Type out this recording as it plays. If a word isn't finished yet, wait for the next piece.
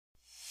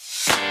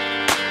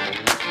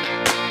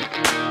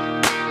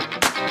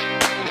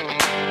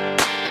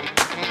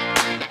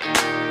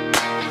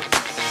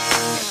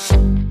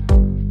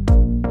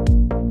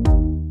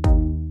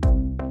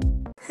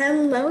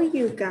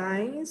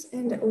guys,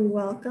 and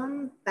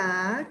welcome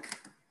back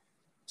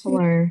to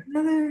Hello.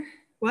 another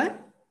what?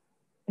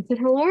 I said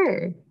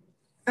hello.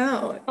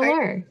 Oh,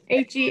 Hello.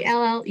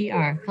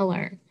 Heller.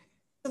 Hello.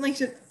 like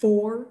said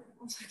four.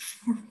 I was like,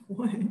 four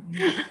what?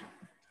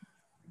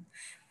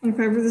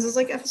 Whatever. This is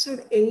like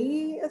episode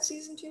 8 of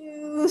season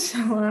 2, so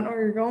I don't know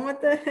where you're going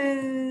with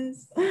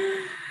this.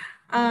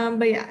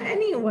 But yeah.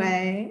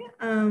 Anyway,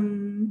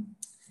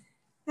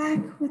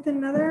 back with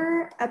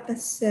another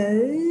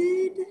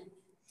episode.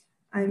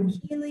 I'm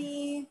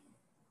Keely.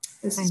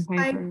 This is I'm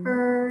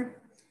Piper.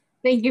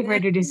 Thank you for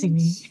introducing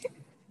me.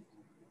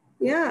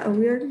 Yeah,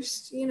 we are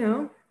just,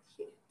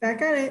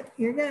 back at it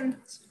here again.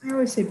 I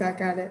always say back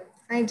at it.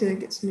 I need to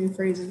get some new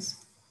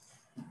phrases.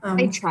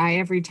 I try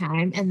every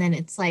time, and then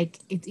it's like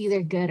it's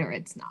either good or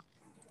it's not.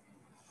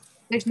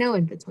 There's no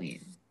in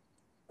between.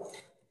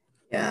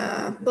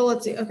 Yeah, but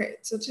let's see. Okay,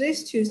 so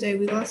today's Tuesday.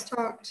 We last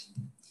talked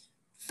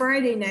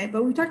Friday night,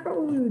 but we talked about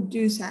what we would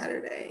do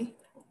Saturday.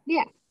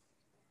 Yeah.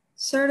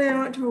 Saturday, I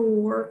went to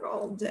work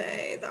all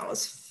day. That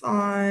was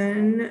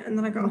fun. And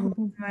then I got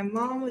home. My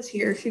mom was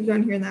here. She'd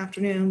gone here in the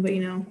afternoon, but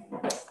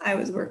I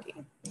was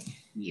working.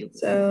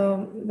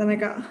 So then I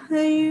got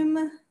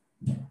home.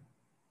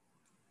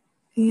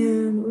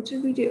 And what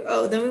did we do?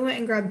 Oh, then we went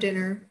and grabbed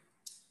dinner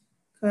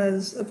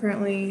because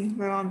apparently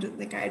my mom didn't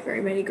think I had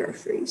very many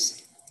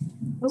groceries.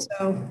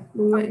 So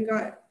we went and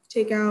got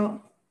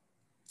takeout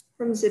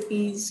from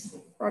Zippy's,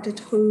 brought it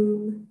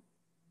home.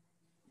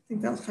 I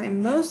think that was kind of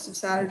most of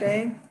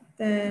Saturday.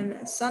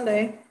 Then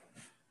Sunday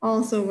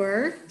also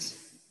worked.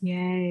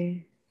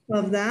 Yay.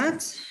 Love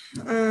that.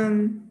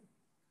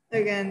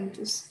 Again,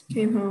 just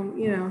came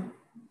home,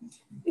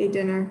 ate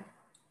dinner,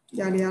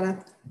 yada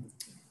yada.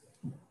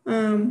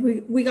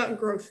 We got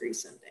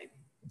groceries Sunday.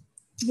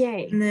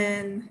 Yay. And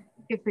then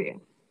good for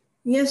you.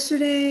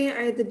 Yesterday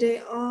I had the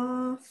day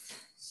off.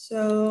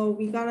 So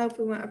we got up,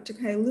 we went up to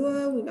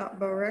Kailua, we got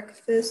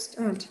breakfast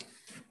at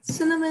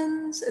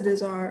Cinnamon's. It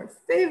is our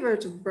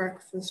favorite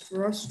breakfast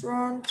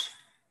restaurant.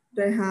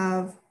 They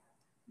have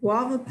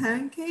guava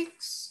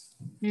pancakes.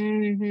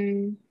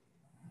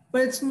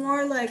 But it's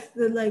more like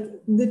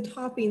the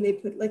topping they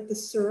put, like the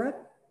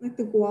syrup, like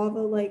the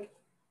guava, like.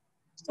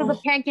 So the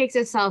pancakes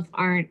itself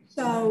aren't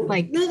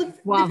like no, the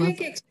guava.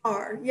 pancakes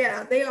are.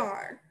 Yeah, they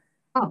are.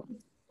 Oh,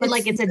 but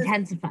it's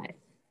intensified.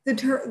 The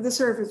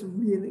syrup is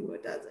really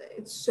what does it.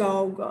 It's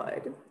so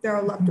good. There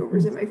are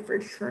leftovers in my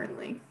fridge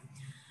currently.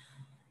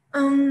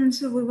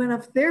 So we went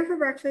up there for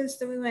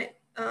breakfast. Then we went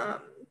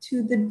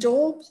to the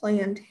Dole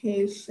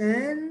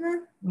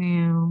plantation.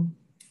 Wow.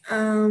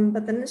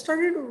 But then it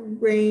started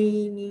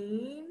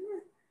raining.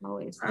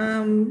 Always.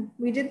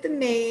 We did the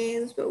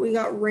maze, but we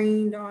got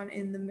rained on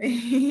in the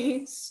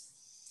maze.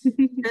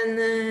 And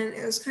then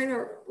it was kind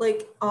of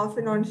like off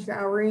and on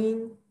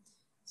showering.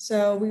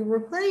 So we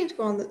were planning to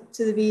go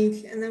to the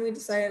beach, and then we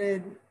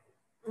decided,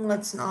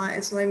 let's not.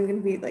 It's not even going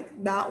to be like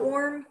that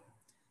warm.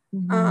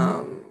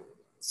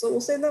 So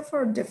we'll save that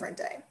for a different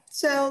day.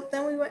 So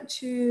then we went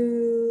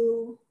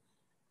to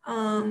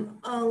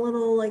a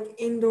little like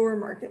indoor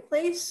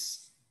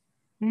marketplace.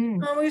 We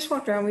just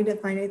walked around. We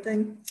didn't find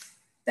anything.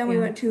 Then we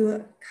went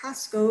to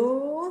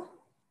Costco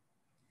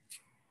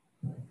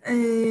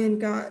and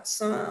got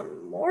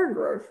some more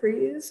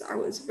groceries. I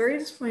was very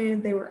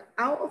disappointed. They were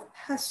out of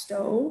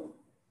pesto.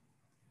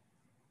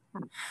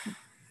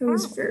 It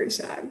was very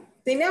sad.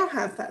 They now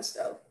have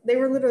pesto. They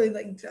were literally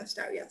like just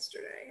out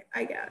yesterday,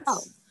 I guess.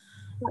 Oh,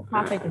 what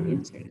topic of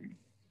yesterday?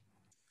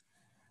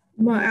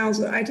 Well,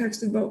 I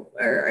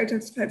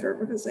texted Pedro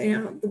because they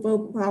have the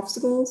boba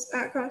popsicles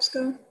at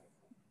Costco.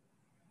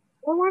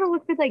 I want to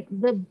look at like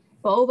the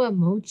boba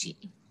mochi.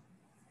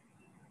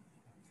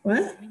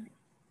 What?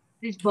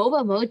 There's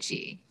boba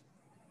mochi.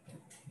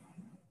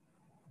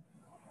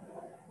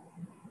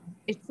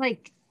 It's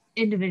like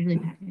individually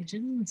packaged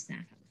in the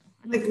snack.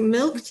 Like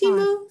milk tea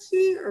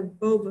mochi or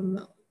boba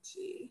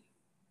mochi?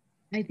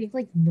 I think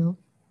like milk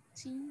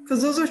tea.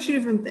 Because those are two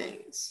different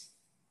things.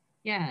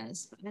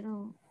 Yes, but I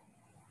don't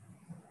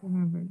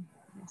remember.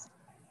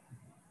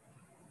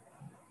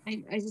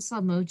 I just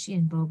saw mochi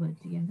and boba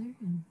together.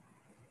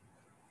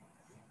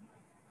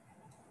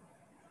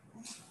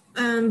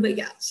 But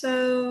yeah,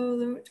 so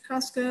then we went to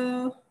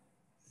Costco,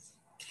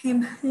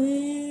 came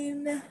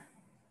home,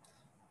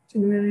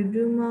 didn't really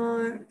do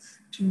much.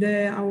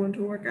 Today I went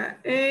to work at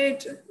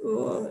 8.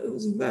 Well, it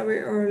was very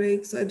early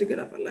because I had to get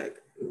up at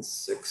like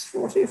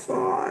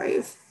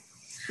 6:45.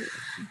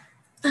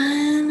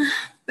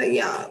 But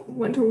yeah,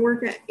 went to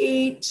work at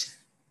 8,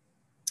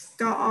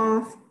 got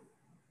off.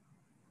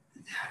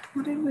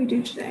 What did we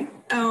do today?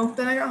 Oh,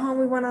 then I got home,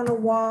 we went on a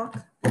walk,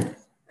 and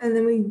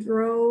then we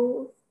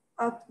drove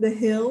up the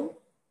hill.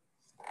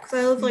 Because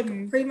I live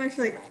like pretty much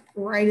like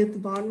right at the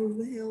bottom of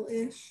the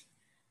hill-ish.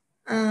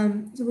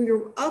 So we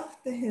were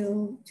up the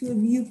hill to a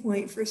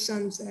viewpoint for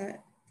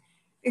sunset,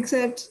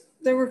 except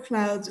there were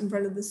clouds in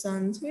front of the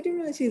sun, so we didn't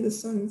really see the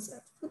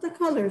sunset, but the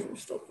colors were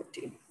still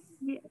pretty.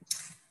 Yeah.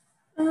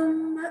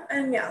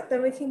 And yeah,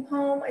 then we came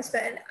home. I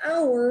spent an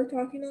hour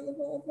talking on the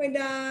phone with my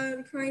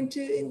dad, trying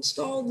to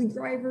install the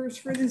drivers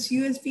for this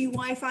USB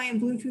Wi-Fi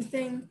and Bluetooth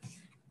thing.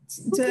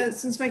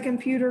 Since my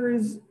computer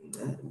is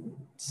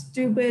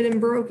stupid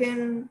and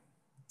broken.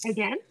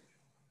 Again?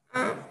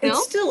 It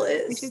still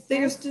is.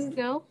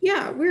 Still?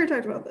 Yeah, we were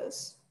talking about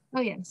this.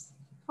 Oh yes.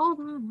 Hold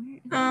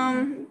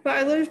on. But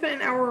I literally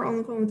spent an hour on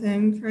the phone with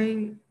him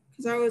trying,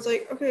 because I was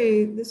like,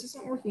 okay, this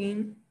isn't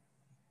working.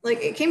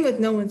 Like, it came with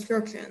no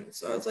instructions,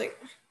 so I was like,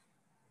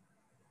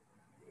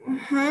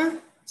 huh?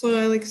 So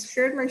I like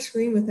shared my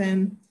screen with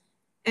him,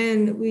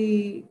 and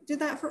we did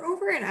that for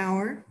over an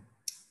hour.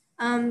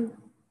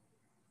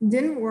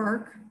 Didn't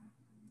work.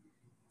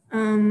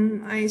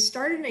 I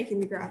started making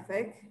the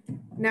graphic.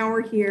 Now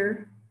we're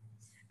here,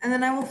 and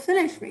then I will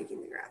finish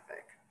making the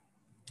graphic.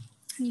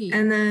 Yeah.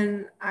 And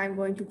then I'm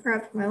going to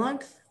prep my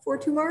lunch for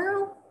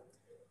tomorrow,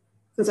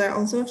 because I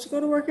also have to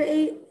go to work at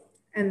 8,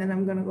 and then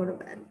I'm gonna go to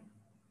bed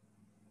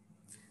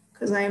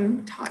because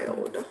I'm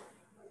tired.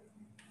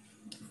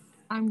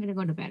 I'm gonna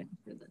go to bed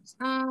after this.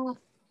 I'm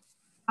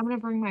gonna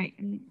bring my.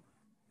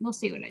 We'll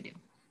see what I do.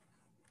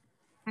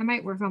 I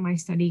might work on my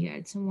study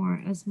guide some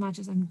more, as much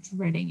as I'm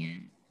dreading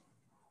it.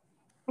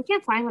 I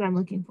can't find what I'm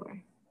looking for.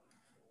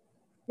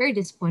 Very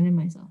disappointed in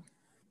myself.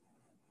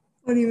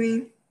 What do you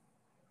mean?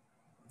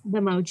 The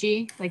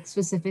mochi, like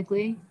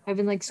specifically. I've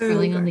been like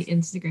scrolling on the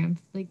Instagram,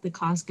 like the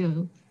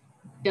Costco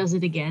does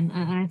it again.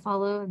 And I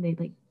follow, and they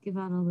like give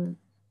out all the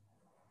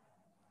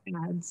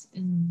ads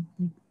and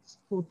like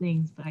cool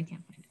things, but I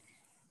can't find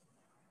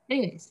it.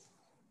 Anyways,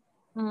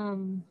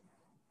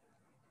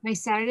 my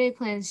Saturday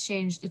plans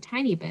changed a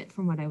tiny bit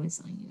from what I was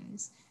telling you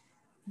guys.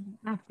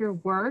 After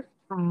work,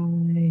 I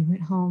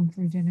went home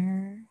for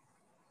dinner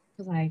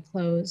because I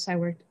closed. I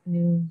worked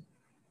noon,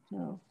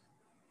 so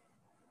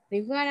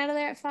they got out of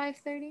there at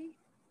 5:30.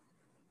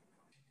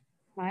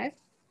 5.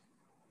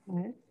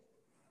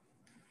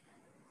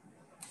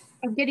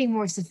 I'm getting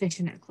more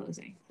sufficient at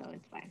closing, so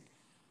it's fine.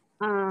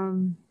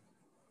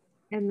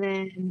 And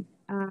then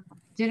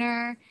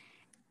dinner,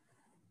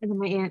 and then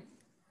my aunt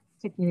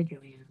took me to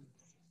Joann's.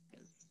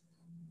 Nice.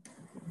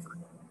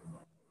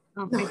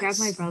 I grabbed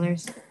my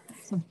brother's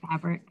some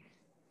fabric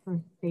for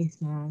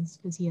face masks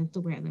because he has to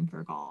wear them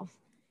for golf,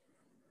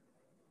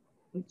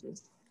 which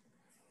is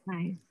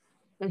nice.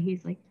 But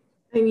he's like,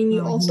 I mean,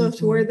 you also have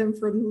to wear them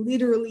for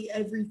literally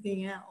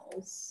everything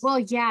else. Well,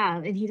 yeah,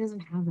 and he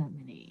doesn't have that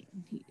many.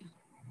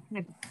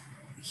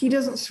 He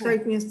doesn't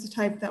strike me as the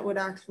type that would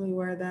actually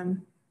wear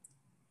them.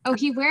 Oh,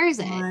 he wears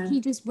it. He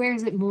just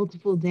wears it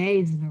multiple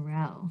days in a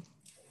row.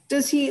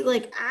 Does he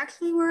like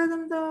actually wear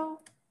them though?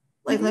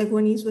 Like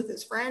when he's with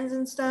his friends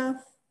and stuff?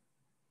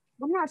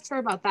 I'm not sure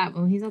about that,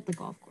 but when he's at the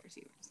golf course,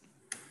 he wears it.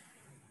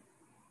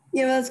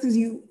 Yeah, that's because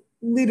you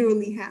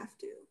literally have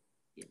to.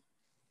 Yeah.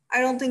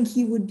 I don't think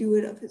he would do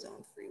it of his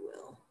own free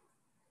will.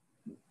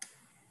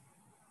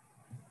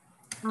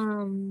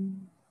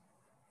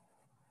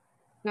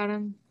 Got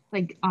him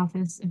like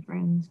Office and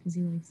Friends because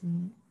he likes that.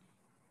 And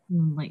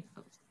then like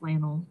a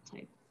flannel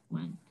type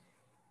one.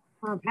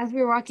 As we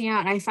were walking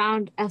out, I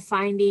found a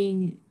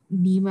Finding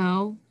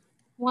Nemo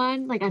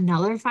one, like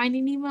another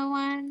Finding Nemo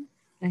one.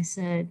 I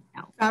said,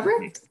 "Oh,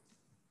 fabric."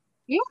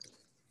 Yeah,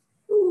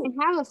 ooh.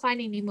 I have a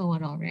Finding Nemo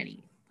one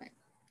already, but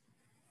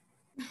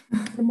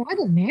the more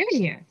the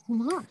merrier.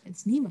 Come on,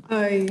 it's Nemo.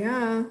 Oh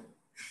yeah.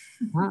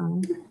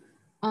 Wow.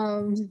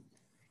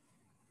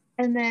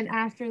 And then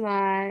after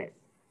that,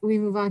 we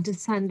move on to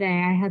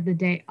Sunday. I had the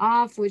day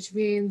off, which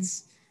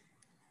means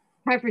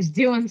Piper's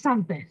doing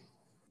something.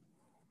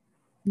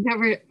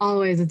 Never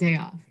always a day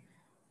off.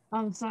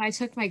 So I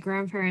took my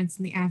grandparents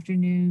in the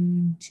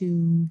afternoon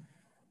to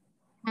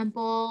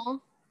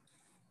Temple,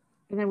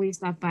 and then we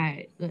stopped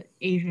by the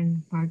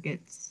Asian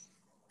markets,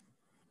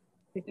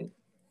 pick up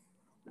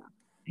stuff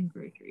and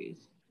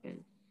groceries. Because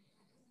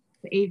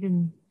the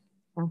Asian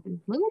stuff is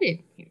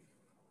limited here,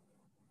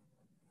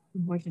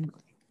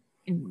 unfortunately,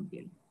 in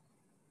India.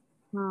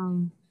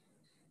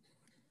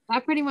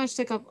 That pretty much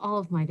took up all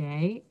of my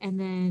day, and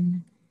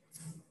then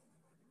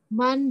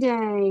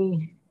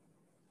Monday.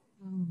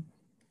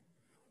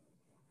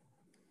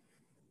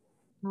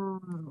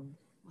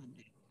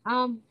 Monday.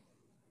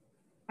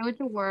 I went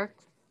to work.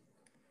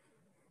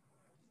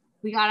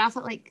 We got off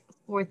at like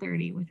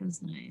 4:30, which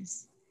was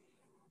nice.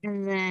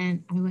 And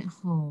then I went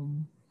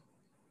home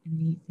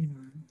and ate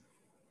dinner.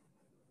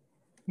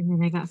 And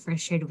then I got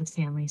frustrated with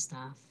family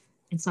stuff.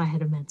 And so I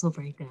had a mental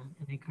breakdown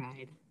and I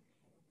cried.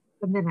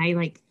 And then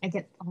I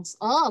get all,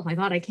 oh my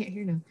God, I can't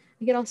hear now.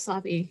 I get all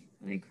sloppy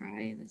and I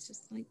cry and it's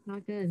just like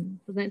not good.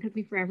 So then it took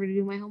me forever to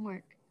do my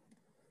homework.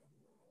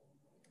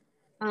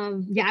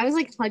 Yeah, I was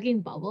like plugging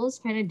bubbles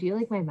trying to do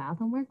like my math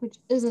homework, which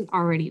isn't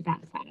already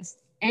that fast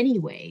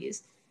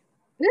anyways.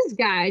 This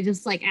guy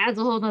just like adds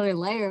a whole nother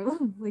layer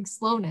of like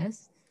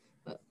slowness,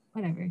 but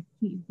whatever.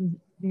 He was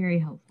very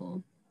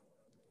helpful.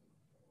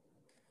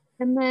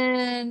 And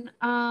then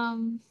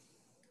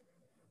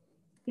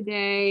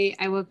today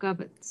I woke up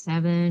at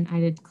 7.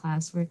 I did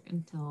classwork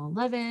until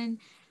 11.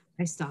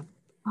 I stopped.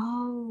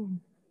 Oh,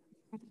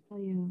 I have to tell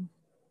you.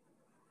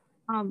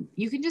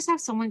 You can just have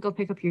someone go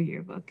pick up your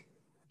yearbook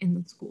in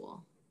the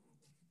school.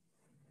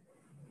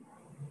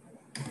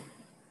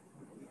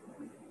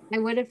 I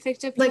would have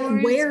picked up Like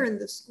yours. where in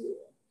the school?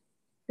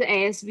 The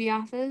ASB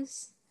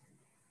office.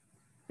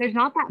 There's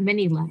not that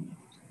many left.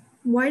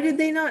 Why did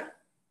they not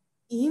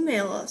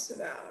email us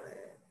about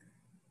it?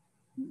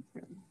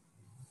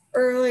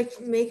 Or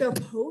like make a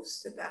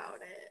post about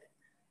it?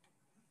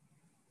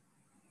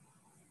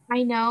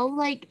 I know,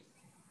 like,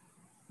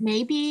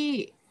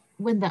 maybe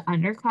when the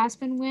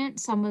underclassmen went,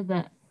 some of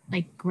the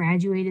like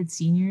graduated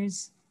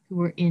seniors who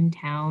were in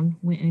town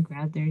went and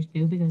grabbed theirs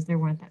too, because there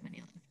weren't that many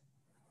left.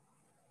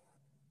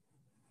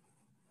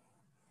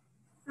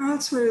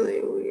 That's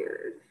really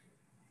weird.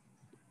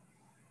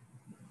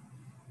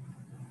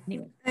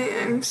 Anyway,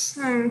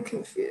 I'm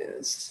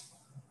confused.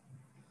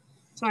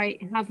 so I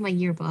have my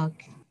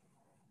yearbook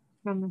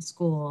from the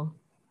school,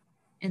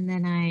 and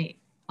then I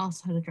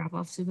also had to drop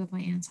off soup at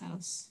my aunt's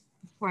house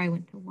before I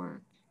went to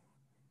work.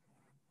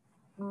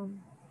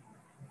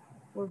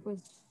 Work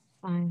was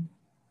fine.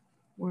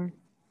 Work.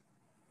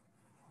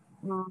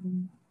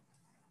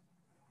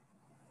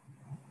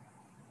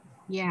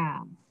 Yeah.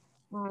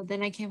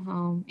 Then I came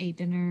home, ate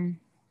dinner,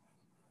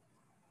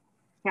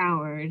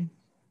 showered,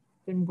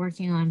 been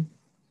working on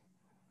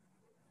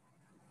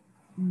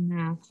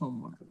math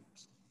homework.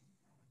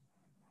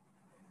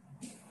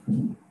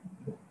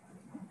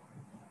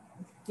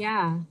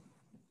 Yeah.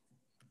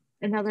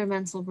 Another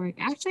mental break.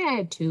 Actually, I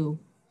had two.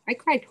 I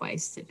cried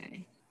twice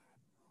today.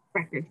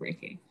 Record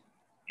breaking.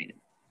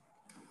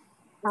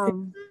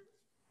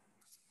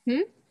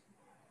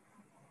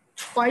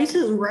 Twice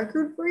is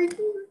record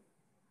breaking?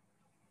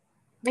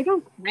 I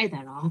don't cry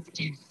that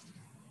often.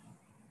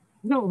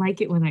 I don't like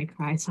it when I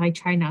cry, so I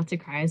try not to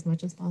cry as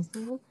much as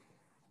possible.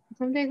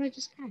 Some days I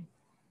just cry.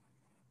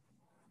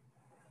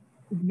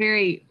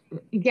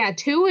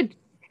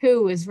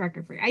 Two is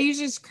record breaking. I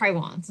usually just cry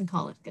once and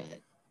call it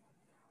good.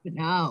 But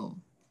no,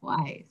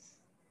 twice.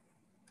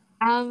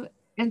 And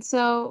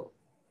so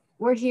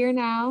we're here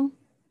now.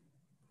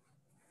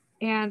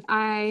 And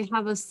I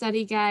have a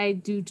study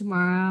guide due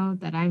tomorrow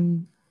that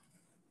I'm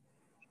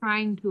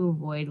trying to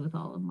avoid with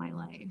all of my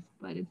life,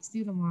 but it's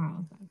due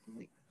tomorrow, so I have to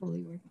like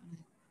fully work on it.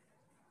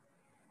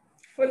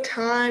 What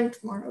time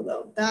tomorrow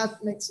though?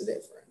 That makes a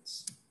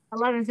difference.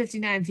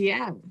 11:59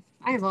 p.m.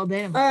 I have all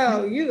day.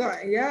 Oh, you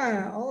got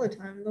all the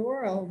time in the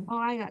world. Oh,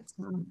 I got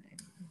time.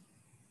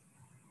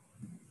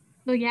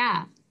 So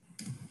yeah.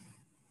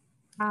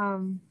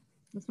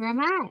 That's where I'm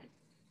at.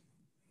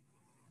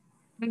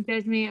 Don't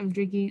judge me. I'm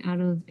drinking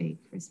out of a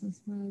Christmas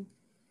mug.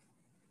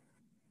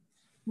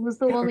 It was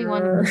the only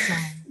one in the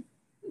size.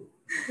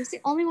 It was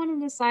the only one in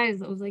the size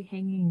that was like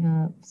hanging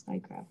up. So I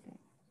grabbed it.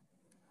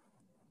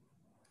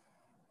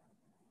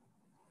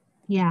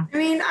 Yeah. I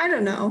mean, I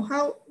don't know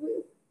how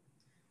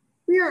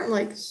we aren't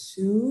like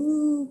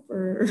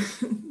super.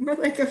 We're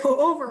like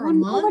over a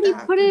month. Nobody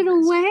put it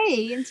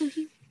away, and so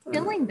he's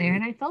filling there,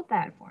 and I felt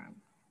bad for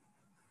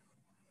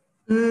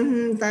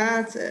him.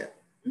 That's it.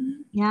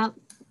 Yep.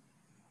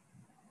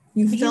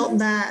 You felt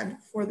bad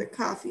for the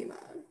coffee mug.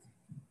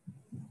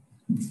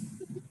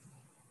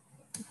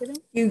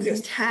 You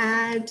just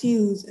had to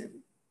use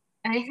him.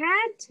 I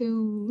had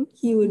to.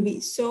 He would be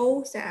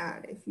so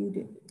sad if you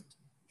didn't.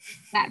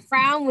 That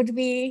frown would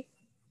be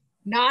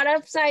not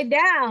upside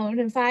down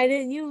if I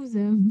didn't use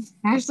him.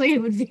 Actually,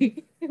 it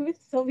would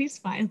still be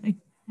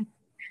smiling.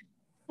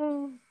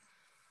 Oh.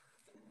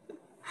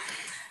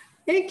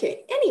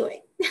 Okay,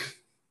 anyway.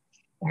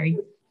 Sorry.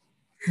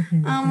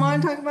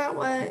 Want to talk about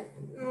what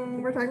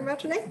we're talking about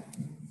today?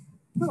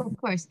 Oh, of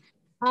course.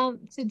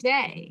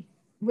 Today,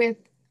 with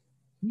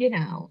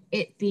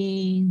it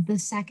being the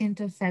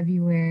 2nd of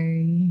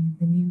February,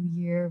 the new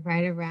year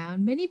right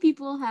around, many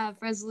people have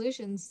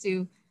resolutions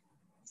to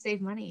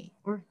save money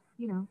or,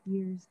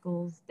 years,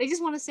 goals. They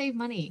just want to save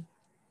money.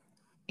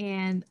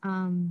 And, is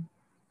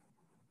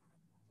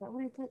that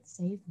what I put?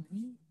 Save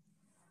money?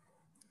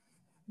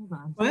 Hold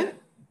on. What?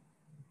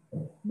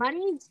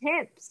 Money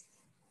tips.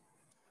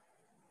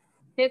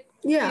 Tips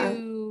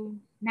to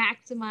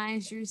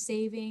maximize your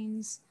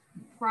savings,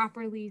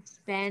 properly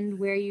spend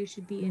where you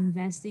should be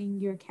investing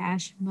your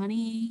cash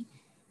money.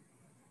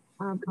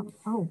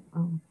 Whoa.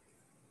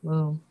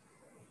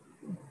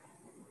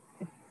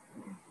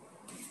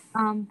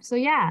 So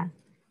yeah,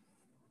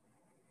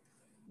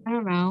 I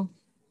don't know.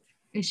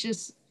 It's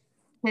just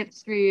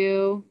tips for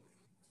you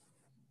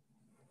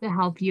to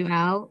help you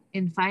out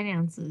in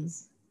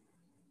finances.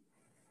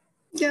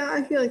 Yeah,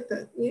 I feel like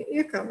that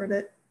you covered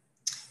it.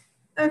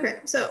 Okay,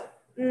 so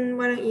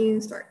why don't you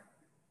start?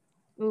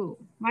 Ooh,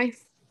 my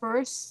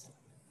first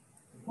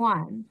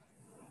one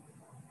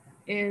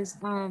is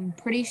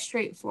pretty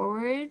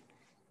straightforward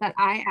that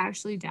I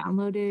actually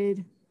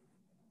downloaded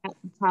at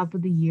the top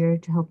of the year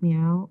to help me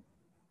out.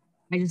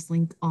 I just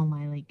linked all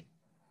my like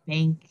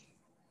bank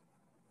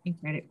and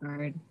credit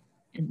card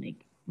and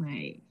like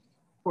my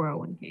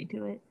 401k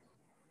to it.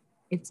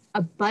 It's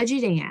a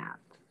budgeting app,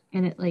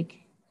 and it like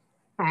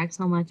tracks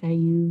how much I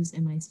use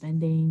in my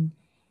spending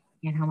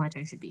and how much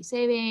I should be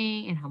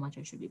saving and how much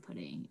I should be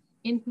putting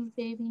into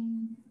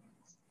savings.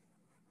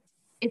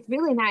 it's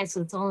really nice.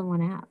 So it's all in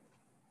one app.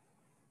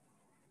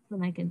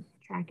 Then I can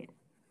track it.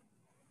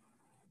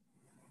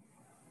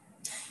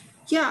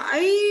 Yeah,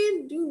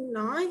 I do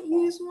not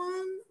use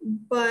one,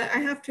 but I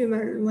have to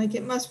imagine like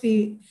it must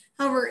be.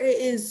 However, it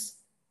is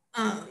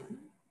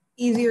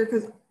easier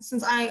because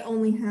since I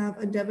only have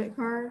a debit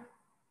card,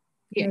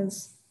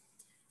 because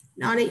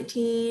not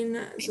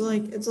 18, so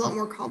like it's a lot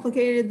more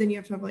complicated. Then you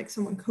have to have like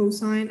someone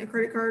co-sign a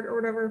credit card or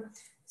whatever.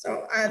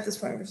 So at this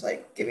point, I'm just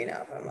like giving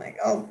up. I'm like,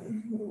 I'll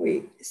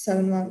wait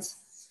 7 months.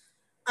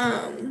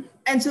 And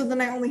so then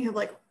I only have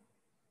like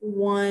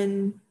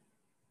one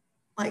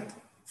like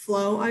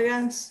flow, I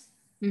guess.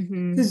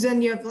 Because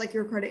then you have like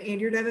your credit and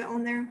your debit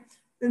on there.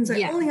 Then so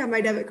I only have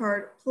my debit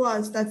card,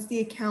 plus that's the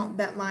account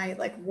that my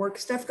like work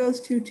stuff goes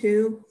to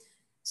too.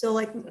 So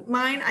like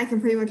mine, I can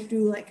pretty much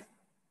do like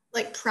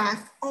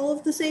track all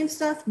of the same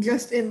stuff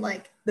just in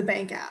like the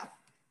bank app.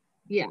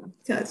 Yeah.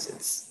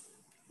 Because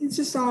it's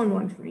just all in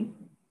one for me.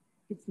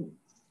 It's nice.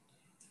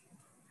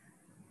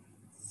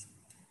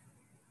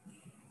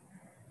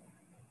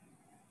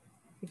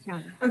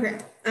 Okay.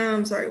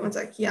 Sorry, one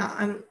sec. Yeah,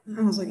 I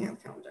was looking at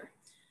the calendar.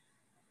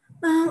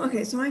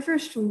 Okay, so my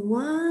first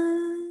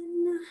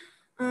one,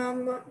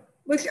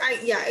 which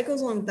it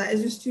goes along with that,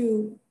 is just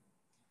to,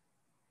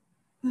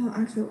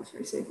 actually, what should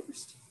I say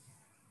first?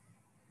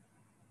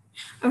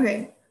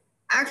 Okay,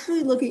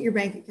 actually look at your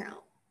bank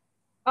account.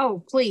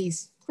 Oh,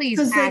 please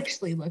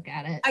actually look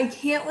at it. I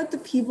can't let the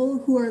people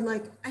who are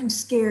like, I'm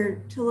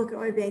scared to look at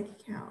my bank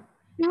account.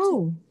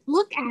 No,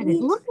 look at it.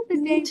 Look at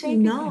the bank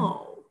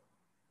account.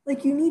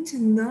 Like, you need to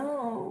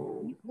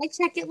know. I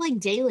check it like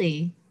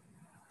daily.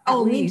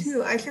 Oh, me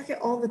too. I check it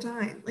all the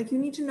time. Like, you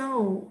need to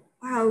know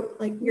how,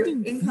 like, your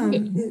income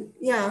is,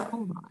 yeah.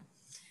 Hold on.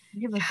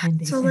 You have a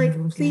pen. So,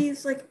 like,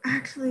 please, like,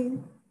 actually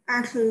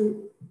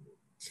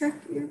check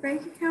your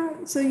bank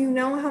account so you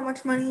know how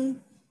much money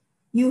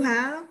you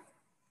have.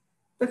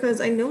 Because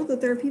I know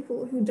that there are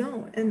people who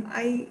don't. And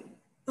I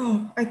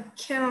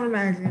cannot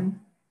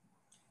imagine.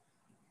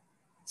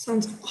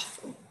 Sounds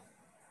awful.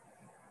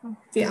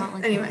 Yeah,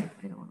 like anyway.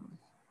 I don't know.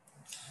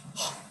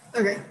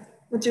 Okay,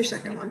 what's your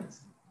second one?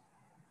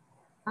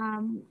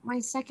 My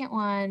second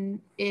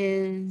one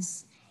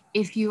is,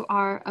 if you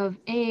are of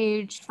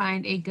age,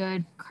 find a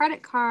good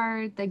credit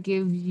card that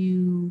gives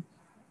you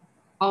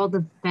all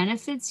the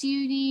benefits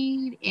you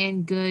need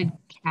and good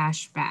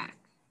cash back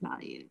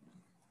value.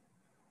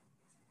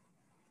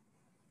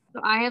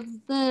 So I have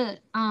the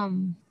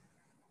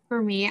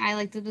for me, I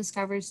like the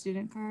Discover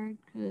student card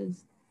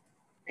because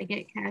I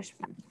get cash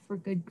back for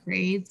good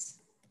grades.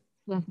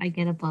 So if I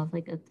get above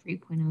like a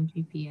 3.0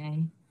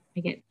 GPA, I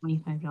get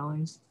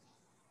 $25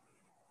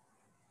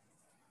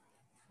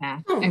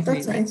 back. Oh,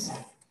 that's nice.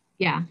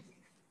 Yeah.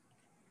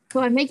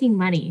 So I'm making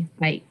money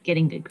by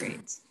getting good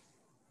grades,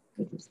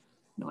 which is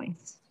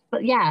nice.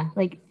 But yeah,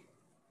 like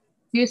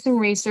do some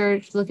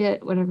research, look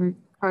at whatever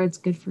card's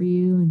good for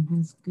you and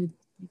has good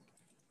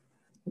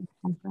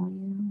cash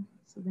value,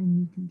 so then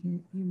you can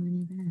get your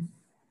money back.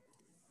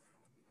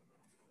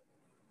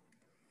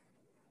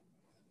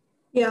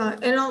 Yeah,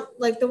 and I'll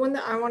like the one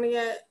that I want to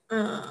get.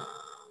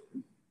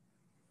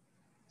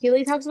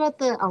 Keely talks about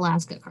the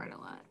Alaska card a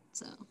lot,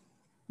 so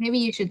maybe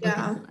you should look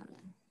into that.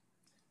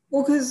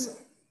 Well, because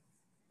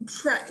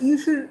you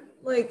should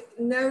like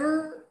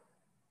never,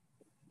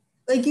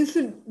 like you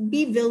should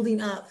be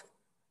building up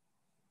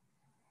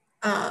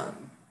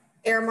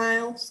air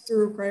miles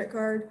through a credit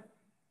card.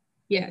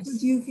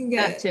 Yes, you can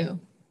get that too.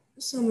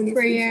 So many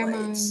free air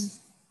miles.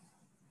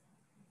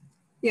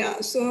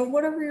 Yeah, so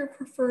whatever your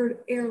preferred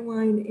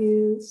airline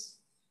is,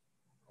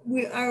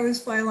 I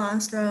always fly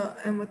Alaska,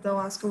 and with the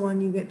Alaska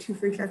one, you get 2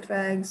 free checked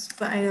bags.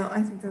 But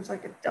I think there's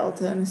like a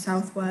Delta and a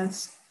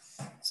Southwest.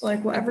 So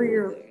like whatever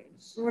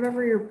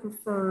your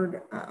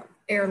preferred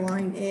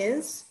airline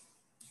is,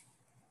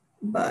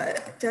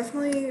 but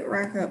definitely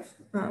rack up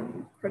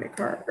credit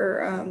card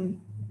or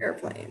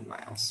airplane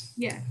miles.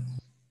 Yeah,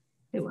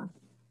 it will.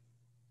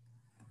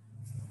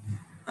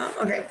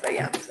 Okay, but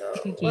yeah. So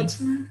what's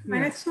my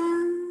next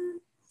one?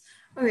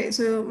 Okay,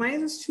 so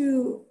mine is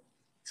to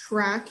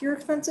track your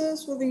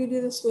expenses, whether you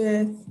do this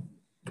with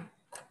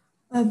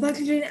a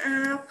budgeting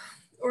app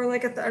or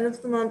like at the end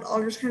of the month,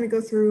 I'll just kind of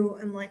go through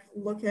and like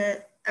look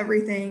at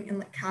everything and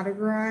like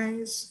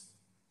categorize,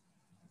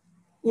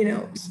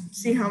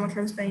 see how much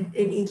I'm spending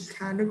in each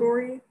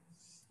category.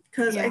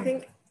 Because I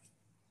think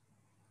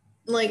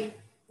like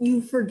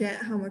you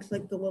forget how much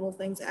like the little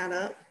things add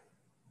up.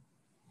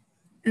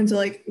 And so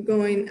like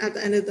going at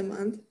the end of the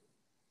month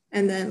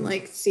and then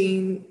like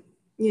seeing,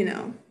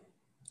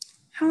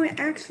 how it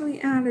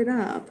actually added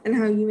up and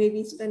how you may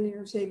be spending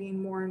or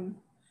saving more in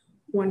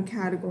one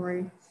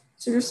category.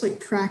 So just like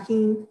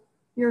tracking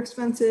your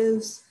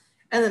expenses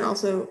and then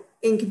also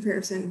in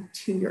comparison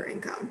to your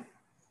income.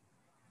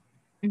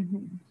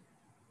 Mm-hmm.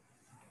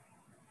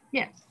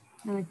 Yes,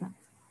 I like that.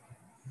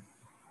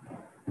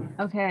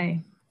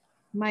 Okay,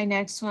 my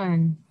next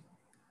one,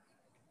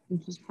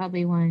 which is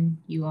probably one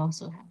you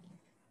also have.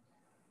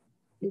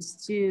 is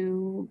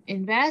to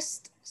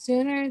invest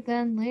sooner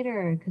than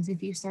later. Because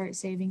if you start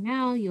saving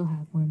now, you'll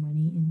have more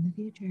money in the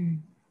future.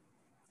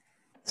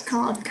 It's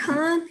called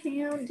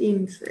compound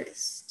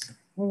interest.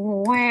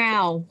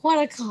 Wow,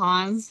 what a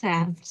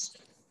concept.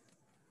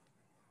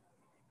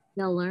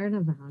 You'll learn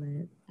about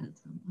it at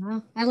some.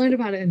 Well, I learned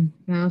about it in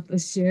math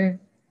this year.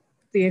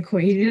 The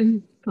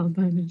equation,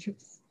 compound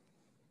interest.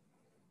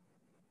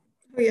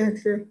 Oh yeah,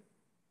 true.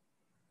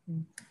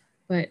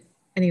 But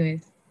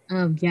anyways,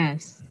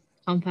 yes,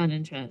 compound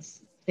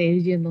interest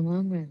saves you in the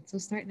long run. So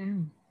start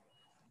now.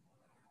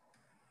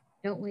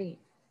 Don't wait.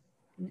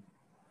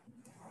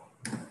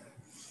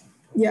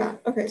 Yeah.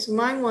 Okay. So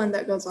my one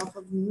that goes off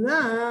of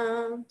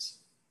that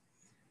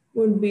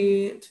would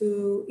be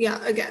to,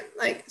 yeah, again,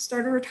 like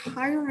start a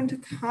retirement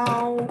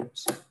account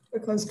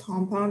because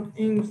compound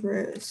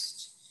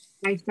interest.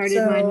 I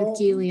started mine with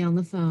Keely on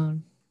the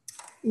phone.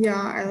 Yeah,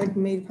 I like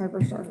made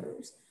Piper start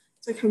hers.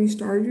 It's like, have you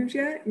started yours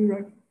yet? And you're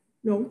like,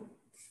 no.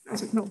 I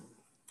was like, no,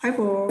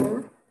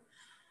 Piper.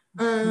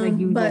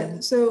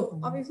 But so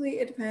obviously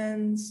it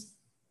depends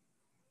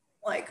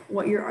like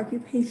what your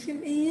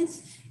occupation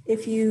is.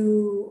 If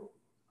you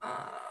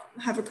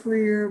have a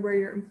career where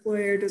your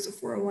employer does a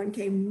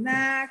 401k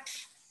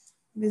match,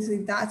 obviously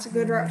that's a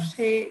good route to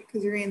take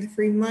because you're getting the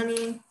free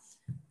money.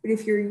 But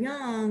if you're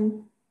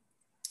young,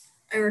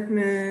 I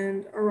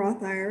recommend a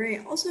Roth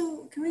IRA.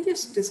 Also, can we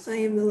just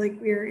disclaim that like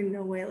we are in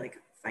no way like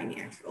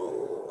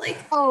financial, like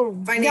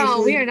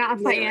no, we are not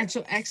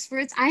financial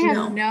experts. I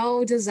have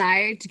no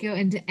desire to go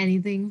into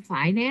anything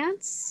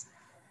finance.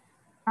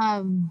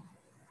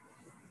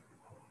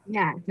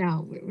 Yeah,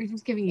 no, we're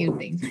just giving you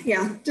things.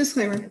 Yeah,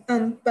 disclaimer.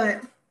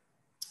 But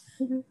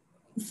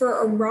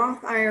for a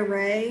Roth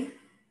IRA,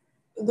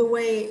 the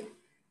way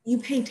you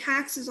pay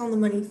taxes on the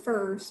money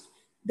first,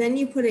 then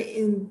you put it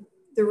in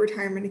the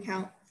retirement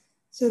account.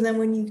 So then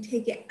when you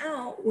take it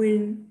out,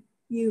 when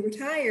you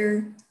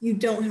retire, you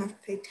don't have to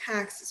pay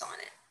taxes on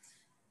it.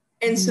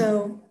 And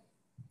so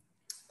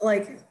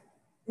like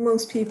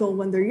most people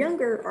when they're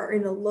younger are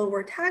in a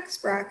lower tax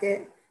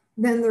bracket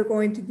than they're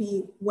going to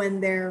be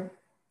when they're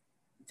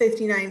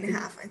 59 and a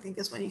half, I think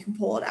is when you can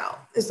pull it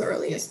out, is the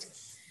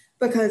earliest.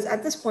 Because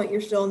at this point,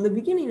 you're still in the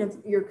beginning of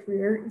your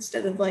career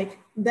instead of like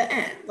the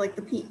end, like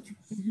the peak.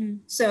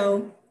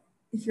 So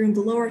if you're in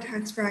the lower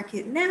tax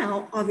bracket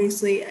now,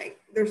 obviously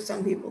there's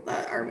some people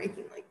that are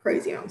making like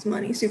crazy amounts of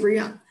money super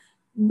young.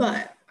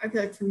 But I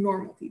feel like for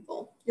normal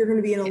people, you're going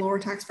to be in a lower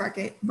tax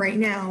bracket right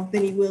now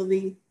than you will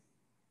be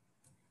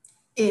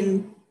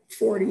in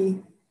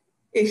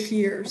 40-ish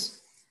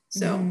years.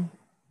 So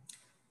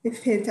if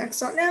you pay the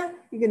tax out now,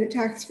 you get it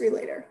tax-free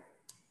later.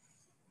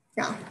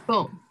 Yeah.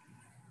 Boom.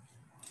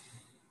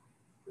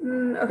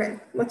 Okay,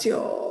 what's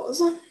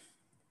yours?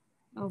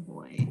 Oh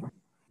boy.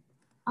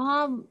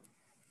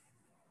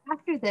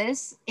 After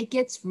this, it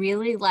gets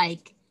really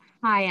like,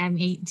 hi, I'm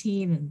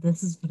 18 and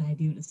this is what I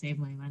do to save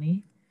my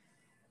money.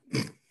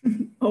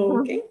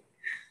 Okay.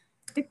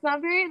 It's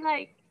not very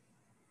like,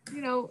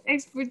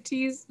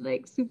 expertise,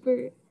 like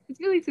it's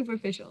really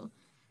superficial.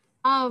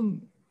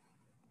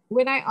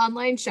 When I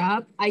online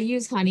shop, I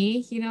use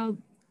Honey, the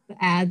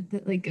ad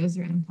that like goes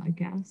around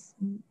podcasts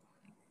and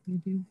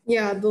YouTube.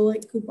 Yeah, the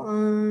like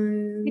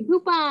coupon. The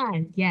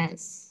coupon,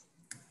 yes.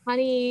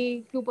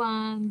 Honey,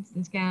 coupons,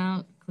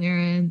 discount,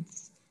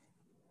 clearance.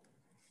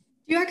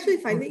 Do you actually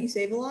find that you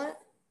save a lot?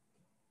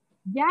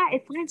 Yeah,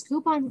 it finds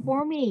coupons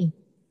for me.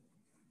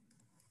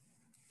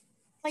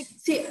 Like,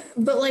 see,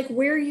 but like,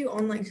 where are you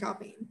online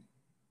shopping?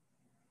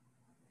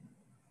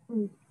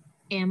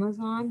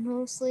 Amazon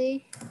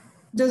mostly.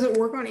 Does it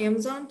work on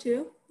Amazon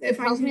too? It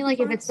tells me like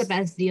if it's the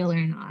best deal or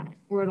not,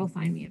 or it'll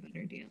find me a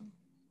better deal.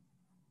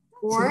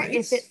 That's or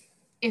nice.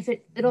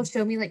 it'll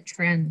show me like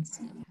trends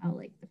of how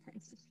like the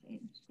prices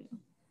change too.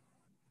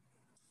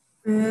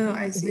 Oh,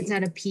 I see. If it's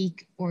at a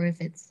peak or if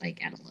it's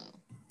like at a low.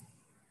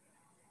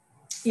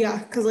 Yeah,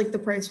 because like the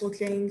price will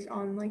change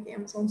on like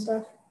Amazon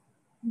stuff.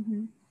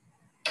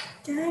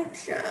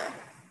 Gotcha.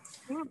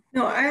 Yeah.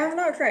 No, I have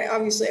not tried.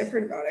 Obviously, I've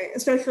heard about it.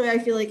 Especially, I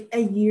feel like a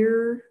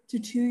year to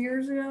 2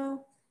 years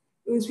ago,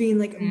 it was being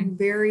like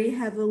very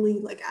heavily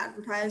like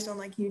advertised on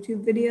like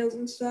YouTube videos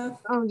and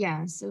stuff. Oh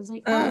yes, it was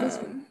like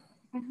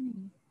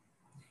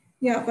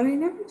yeah, but I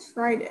never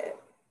tried it.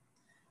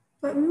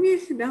 But maybe I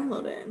should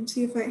download it and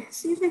see if I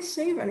save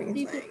anything.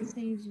 See if it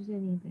saves you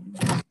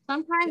anything.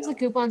 Sometimes the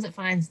coupons it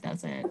finds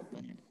doesn't.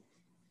 But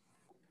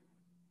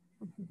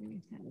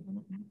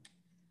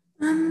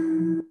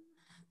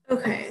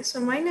okay, so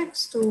my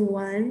next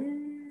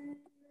one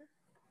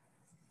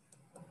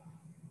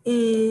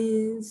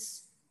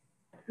is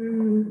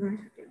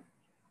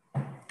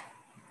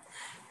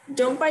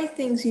don't buy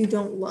things you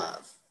don't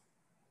love.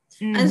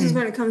 And this is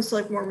when it comes to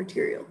like more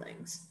material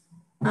things.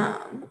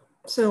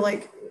 So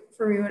like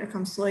for me, when it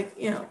comes to like,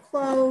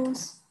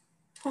 clothes,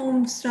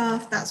 home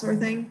stuff, that sort of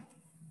thing.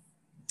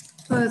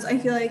 Because I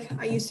feel like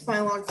I used to buy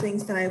a lot of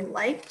things that I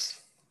liked,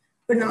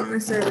 but not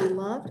necessarily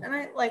loved. And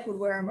I like would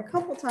wear them a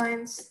couple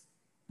times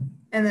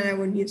and then I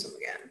wouldn't use them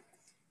again.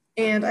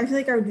 And I feel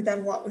like I would do that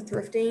a lot with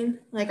thrifting,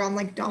 like on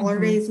like dollar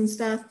days and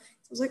stuff.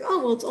 was like,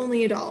 oh, well, it's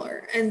only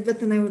 $1. But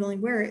then I would only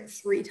wear it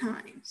 3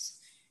 times.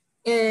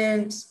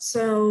 And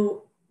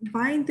so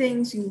buying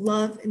things you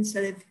love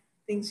instead of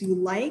things you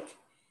like,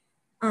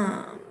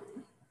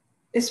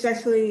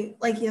 especially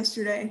like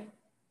yesterday,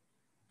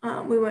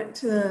 we went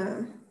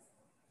to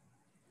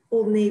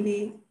Old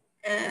Navy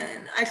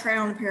and I tried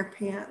on a pair of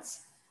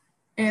pants,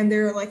 and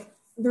they're an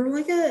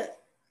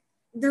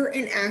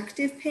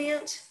active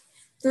pant.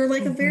 They're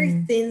like a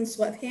very thin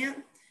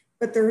sweatpant,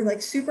 but they're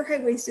like super high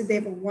waisted. They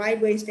have a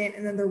wide waistband,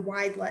 and then they're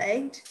wide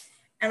legged.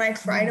 And I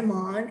tried them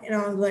on, and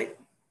I was like,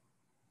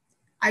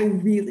 I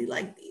really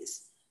like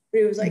these. But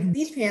it was like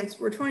these pants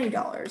were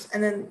 $20,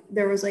 and then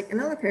there was like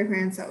another pair of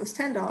pants that was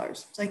 $10.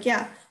 It's like,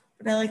 yeah,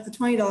 but I like the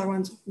 $20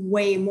 ones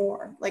way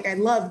more. Like I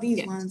love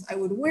these ones. I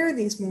would wear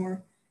these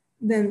more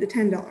than the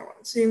 $10 ones.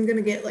 So I'm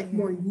gonna get like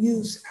more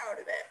use out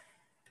of it.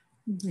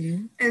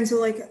 And so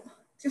like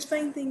just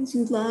buying things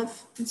you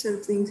love instead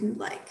of things you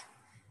like.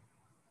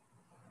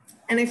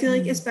 And I feel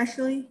like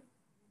especially,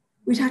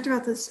 we talked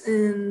about this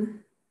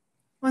in,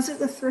 was it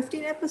the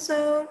thrifting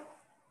episode?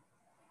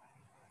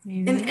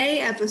 Maybe. An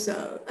A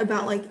episode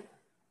about like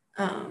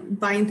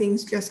buying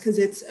things just because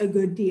it's a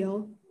good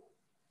deal.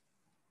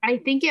 I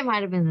think it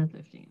might have been the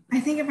thrifting.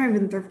 I think it might have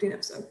been the thrifting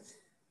episode.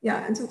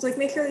 Yeah, and so it's like,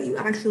 make sure that you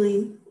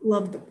actually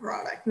love the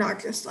product,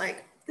 not just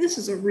like, this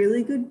is a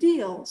really good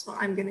deal, so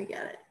I'm gonna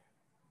get it.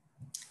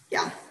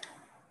 Yeah.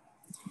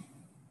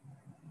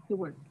 Good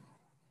work.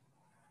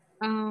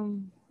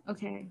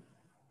 Okay.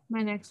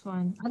 My next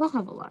one, I don't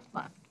have a lot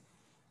left.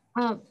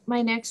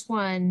 My next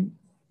one,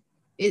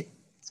 it's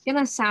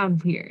gonna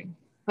sound weird,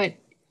 but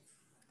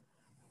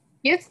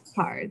gift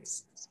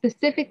cards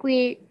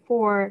specifically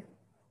for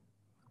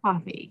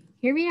coffee.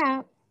 Hear me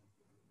out.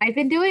 I've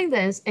been doing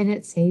this and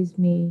it saves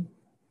me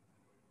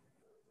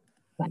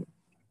money.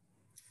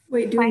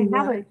 Wait, doing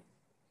what?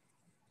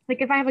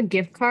 Like if I have a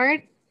gift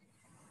card,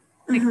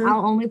 like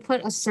I'll only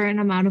put a certain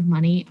amount of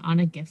money on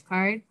a gift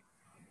card,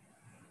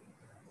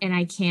 and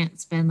I can't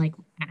spend like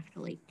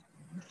actually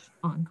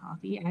on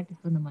coffee. I have to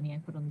spend the money I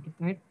put on the gift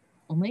card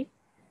only.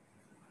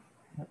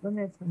 That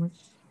limits how much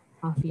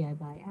coffee I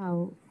buy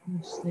out,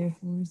 which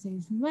therefore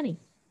saves me money.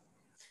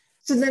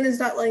 So then is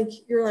that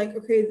like, you're like,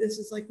 okay, this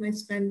is like my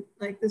spend,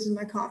 like this is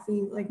my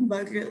coffee like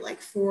budget like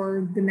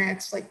for the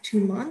next like 2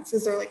 months?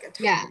 Is there like a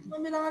time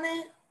limit on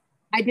it?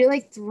 I do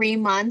like 3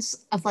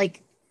 months of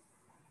like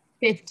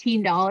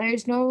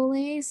 $15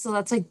 normally. So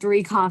that's like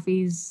 3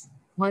 coffees,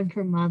 1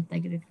 per month. I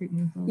get to treat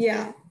myself.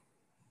 Yeah.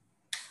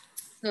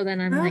 So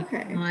then I'm like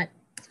not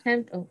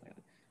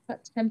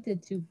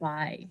tempted to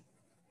buy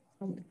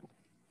so much.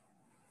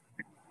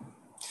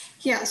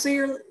 Yeah, so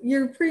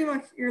you're pretty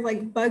much, you're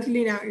like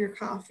budgeting out your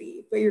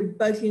coffee, but you're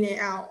budgeting it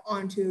out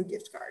onto a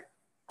gift card.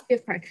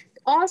 Gift card.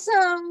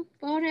 Awesome.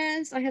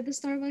 Bonus. I have the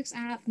Starbucks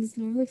app, and it's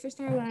normally for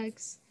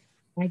Starbucks.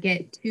 I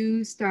get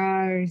 2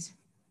 stars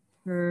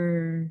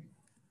per,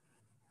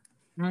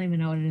 I don't even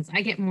know what it is.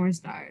 I get more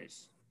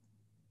stars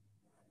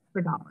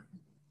per dollar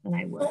than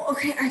I would. Well,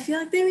 okay, I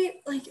feel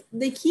like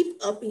they keep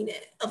upping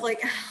it of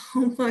like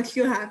how much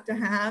you have to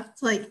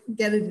like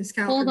get a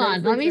discount. Hold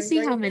on, let me see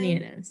how many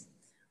it is.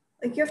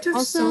 Like you have to have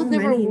also, so the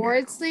many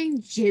rewards now.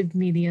 thing jibbed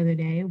me the other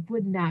day. It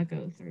would not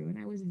go through, and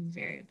I was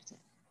very upset.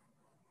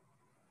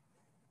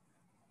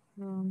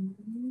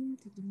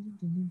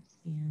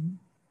 Scan.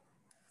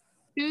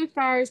 2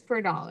 stars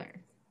per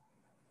dollar.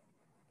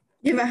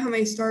 Yeah, but how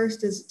many stars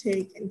does it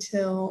take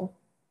until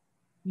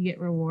you get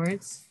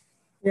rewards?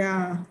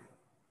 Yeah.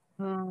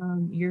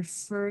 Your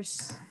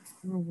first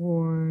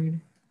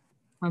reward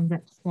comes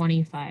at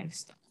 25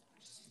 stars.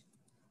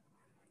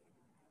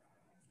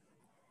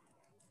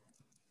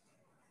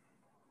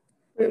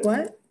 Wait,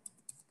 what?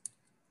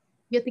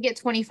 You have to get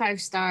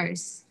 25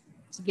 stars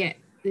to get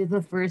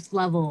the first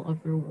level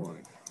of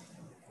reward.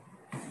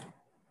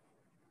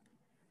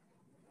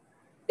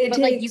 But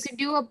like you can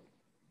do a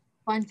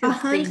bunch of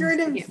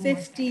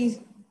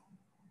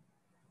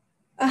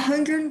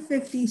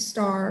 150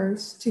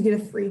 stars to get a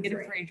free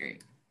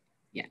drink.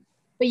 Yeah.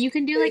 But you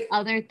can do like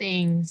other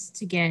things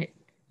to get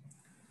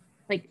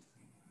like,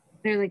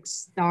 they're like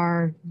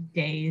star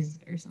days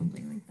or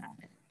something like that.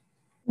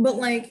 But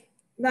like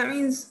that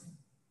means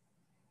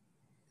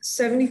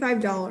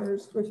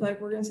 $75, which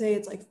like we're gonna say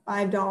it's like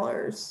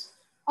 $5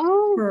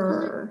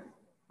 per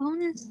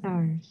bonus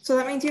stars. So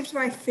that means you have to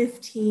buy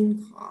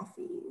 15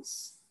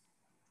 coffees.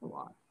 A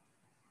lot.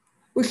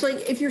 Which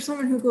like if you're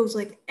someone who goes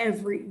like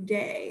every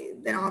day,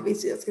 then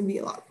obviously that's gonna be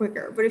a lot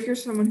quicker. But if you're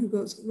someone who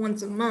goes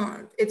once a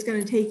month, it's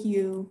gonna take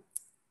you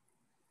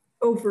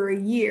over a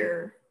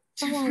year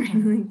to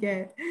finally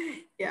get,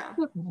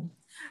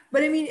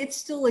 But I mean, it's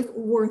still like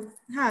worth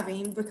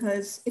having,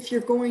 because if you're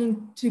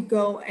going to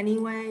go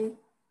anyway,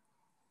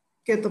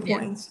 get the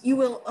points, you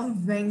will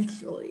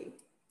eventually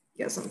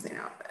get something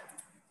out of it.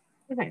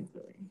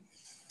 Eventually.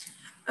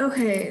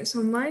 Okay,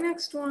 so my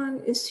next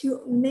one is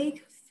to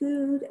make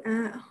food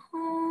at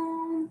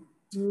home.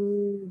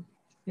 Ooh,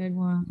 good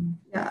one.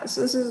 Yeah,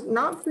 so this is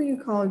not for you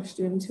college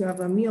students who have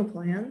a meal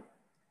plan.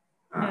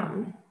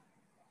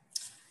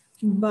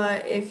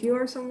 But if you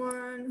are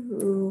someone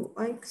who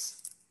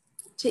likes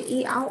to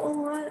eat out a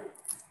lot,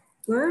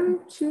 learn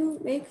to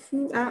make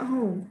food at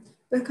home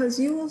because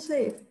you will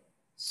save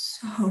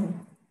so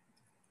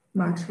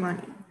much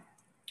money.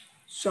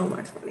 So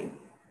much money.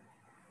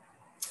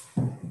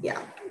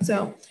 Yeah.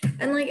 So,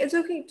 and like it's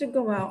okay to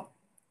go out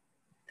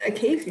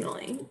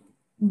occasionally,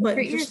 but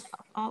Treat just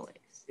yourself always.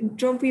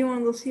 don't be one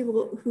of those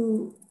people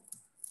who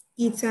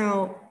eats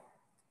out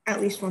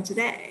at least once a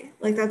day.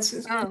 Like that's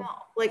just no.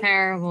 Like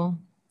Terrible.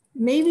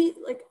 maybe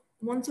like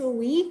once a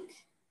week.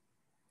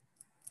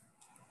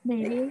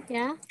 Maybe, like,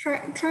 yeah. Try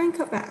and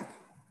cut back.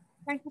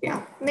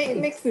 Yeah.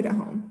 Make food at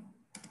home.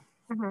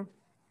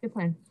 Good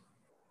plan.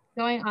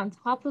 Going on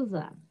top of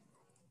that,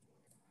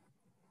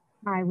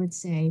 I would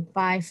say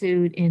buy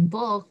food in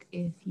bulk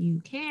if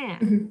you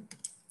can.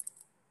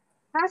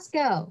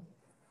 Costco.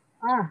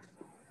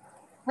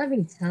 Let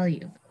me tell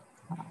you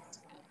about Costco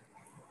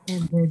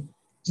and the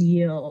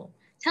deal.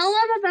 Tell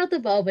them about the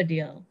boba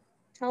deal.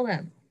 Tell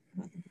them.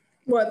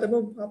 What, the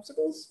boba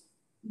popsicles?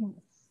 Yes.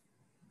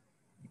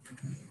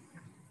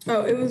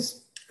 Oh, it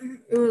was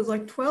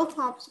like 12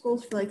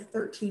 popsicles for like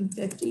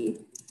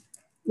 $13.50,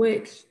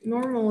 which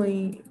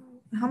normally,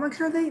 how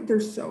much are they? They're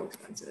so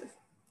expensive.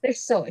 They're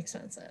so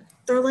expensive.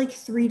 They're like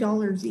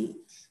 $3 each.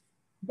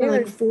 They're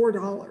like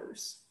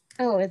 $4.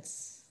 Oh,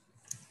 it's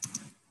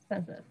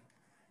expensive.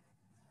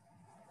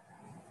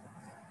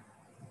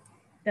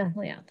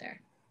 Definitely out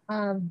there.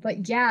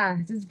 But yeah,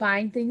 just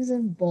buying things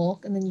in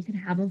bulk and then you can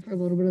have them for a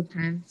little bit of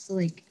time. So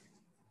like,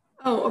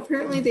 oh,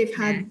 apparently they've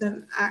had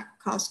them at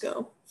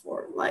Costco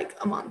for like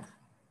a month.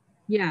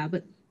 Yeah,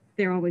 but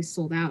they're always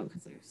sold out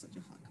because they're such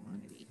a hot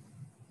commodity.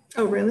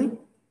 Oh, really?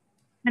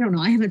 I don't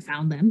know. I haven't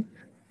found them.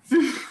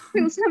 I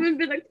also haven't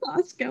been at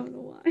Costco in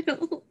a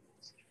while.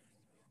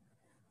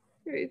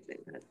 Very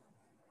sad.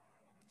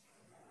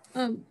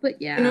 But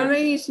yeah. You know what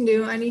I need to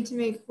do? I need to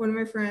make one of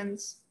my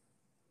friends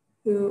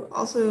who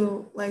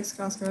also likes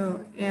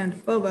Costco and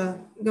boba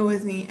go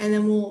with me, and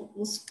then we'll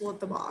split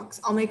the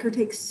box. I'll make her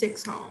take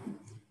 6 home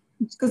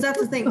because that's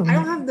the thing. I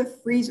don't have the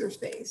freezer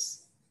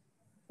space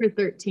for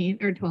 13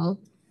 or 12.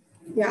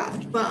 Yeah,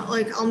 but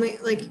like I'll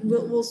make like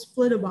we'll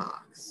split a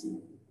box.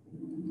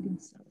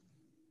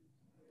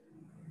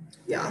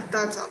 Yeah,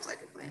 that sounds like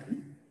a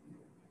plan.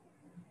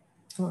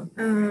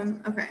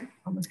 Okay.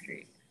 Almost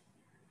great.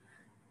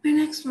 My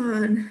next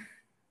one.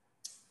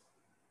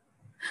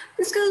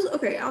 This goes,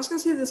 okay, I was gonna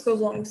say this goes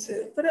along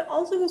too, but it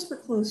also goes for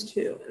clothes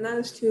too, and that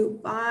is to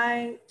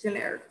buy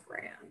generic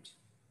brand.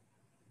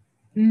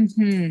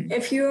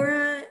 If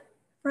you're at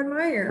Fred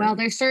Meyer, well,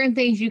 there's certain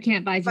things you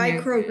can't buy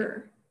generic. Buy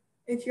Kroger.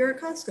 If you're at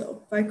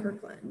Costco, buy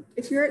Kirkland.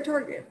 If you're at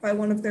Target, buy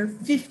one of their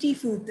 50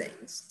 food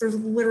things. There's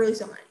literally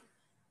so many.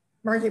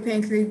 Market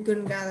Pantry, Good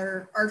and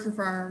Gather, Archer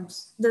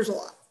Farms. There's a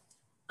lot.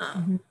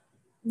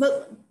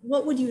 But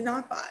what would you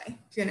not buy?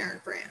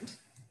 Generic brand.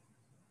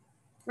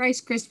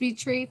 Rice Krispie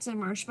treats and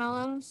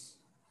marshmallows.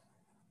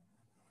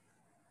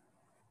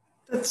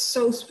 That's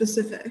so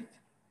specific.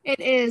 It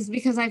is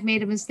because I've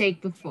made a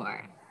mistake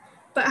before.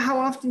 But how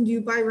often do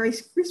you buy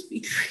Rice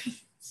Krispie treats?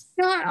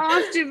 Not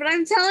often, but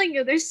I'm telling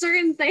you, there's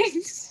certain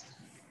things.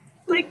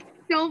 Like,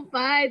 don't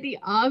buy the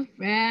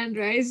off-brand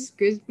Rice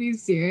Krispie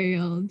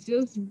cereal.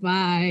 Just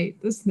buy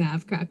the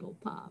Snap Crackle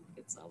Pop.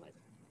 It's so much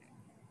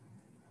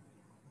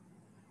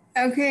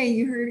better. Okay,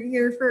 you heard it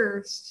here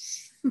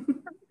first.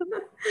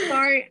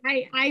 Sorry,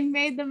 I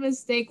made the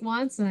mistake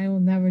once and I will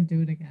never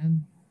do it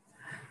again.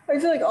 I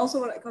feel like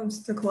also when it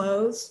comes to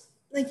clothes,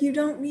 like you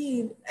don't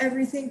need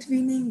everything to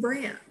be name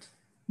brand.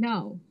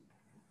 No.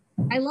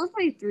 I love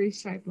my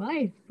 3-stripe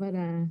life, but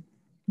don't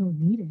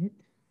need it.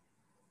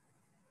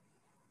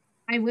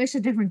 I wish a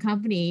different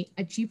company,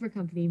 a cheaper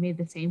company, made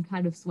the same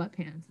kind of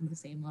sweatpants and the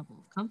same level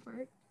of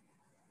comfort.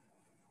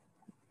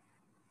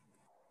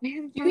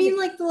 You mean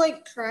like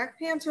the track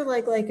pants or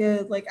like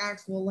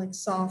actual like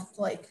soft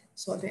like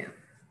sweatpants?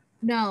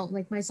 No,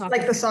 like my soccer.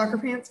 Like the soccer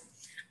pants.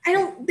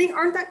 They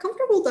aren't that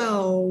comfortable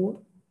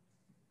though.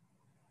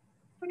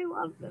 I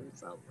love them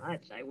so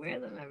much. I wear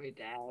them every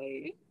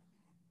day.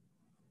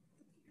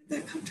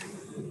 They're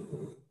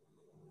comfortable.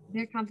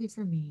 They're comfy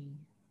for me.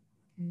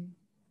 Okay.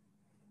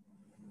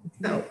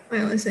 Oh, I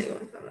only sent you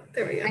one photo.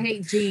 There we go. I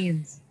hate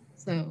jeans,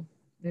 so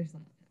there's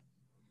that.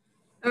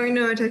 Oh, I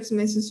know. I texted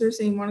my sister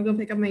saying, "Want to go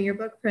pick up my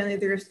yearbook?" Apparently,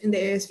 they're in the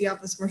ASB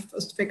office. We're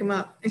supposed to pick them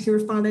up, and she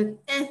responded,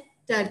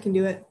 Dad can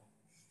do it."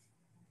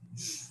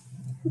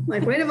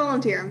 Like, way to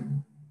volunteer.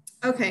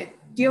 Okay.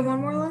 Do you have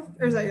one more left,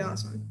 or is that your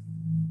last one?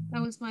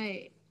 That was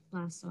my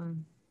last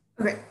one.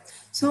 Okay.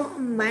 So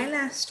my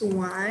last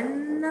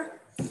one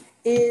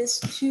is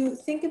to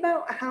think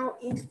about how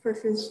each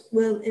purchase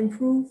will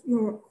improve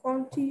your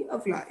quality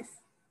of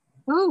life.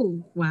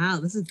 Oh, wow.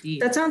 This is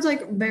deep. That sounds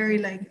like very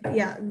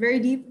very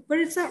deep, but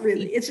it's not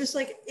really. It's just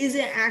like, is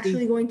it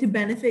actually going to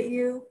benefit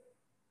you?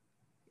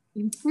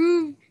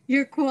 Improve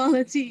your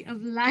quality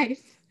of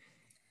life.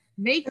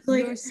 Make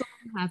your soul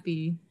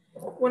happy.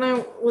 When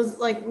I was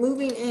like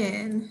moving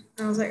in,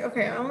 I was like,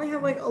 okay, I only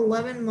have like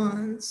 11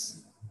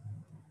 months.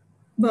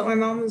 But my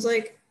mom was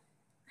like,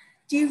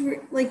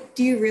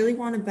 do you really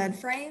want a bed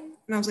frame?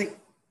 And I was like,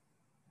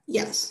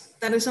 yes,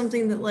 that is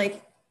something that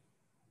like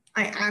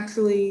I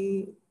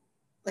actually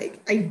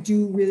like. I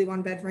do really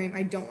want a bed frame.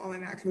 I don't want my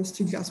mattress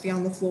to just be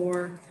on the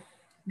floor.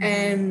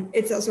 And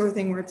it's that sort of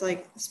thing where it's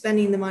like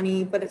spending the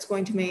money, but it's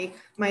going to make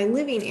my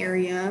living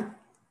area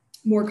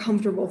more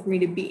comfortable for me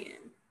to be in.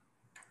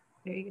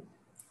 There you go.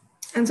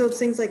 And so it's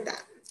things like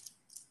that,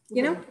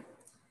 you know?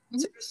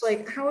 So just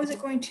like, how is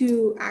it going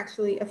to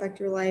actually affect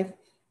your life?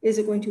 Is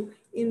it going to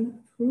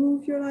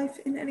improve your life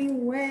in any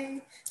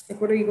way?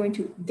 Like, what are you going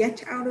to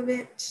get out of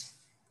it?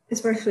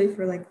 Especially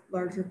for like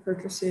larger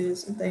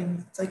purchases and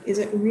things. It's like, is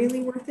it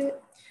really worth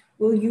it?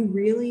 Will you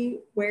really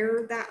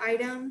wear that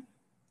item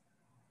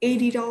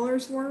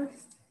 $80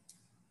 worth?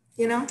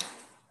 You know?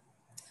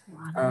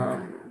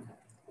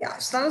 Yeah,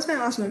 so that was my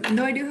last one. And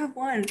though I do have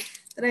one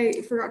that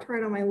I forgot to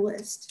write on my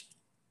list,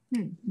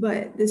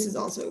 but this is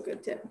also a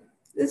good tip.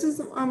 This is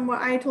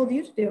what I told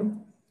you to do.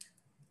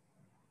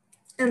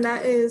 And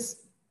that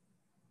is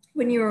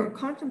when you're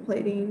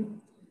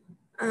contemplating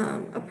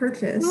a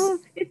purchase. Oh,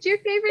 it's your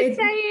favorite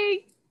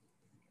saying.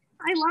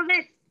 I love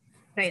it.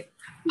 Right.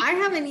 I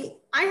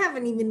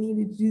haven't even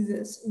needed to do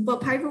this,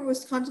 but Piper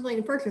was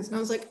contemplating a purchase, and I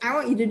was like, I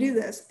want you to do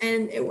this,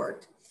 and it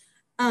worked.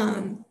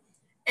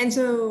 And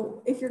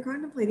so if you're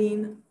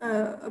contemplating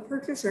a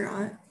purchase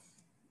or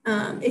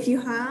not, if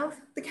you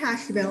have the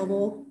cash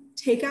available,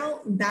 take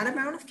out that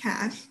amount of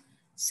cash,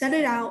 set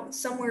it out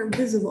somewhere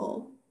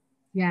visible.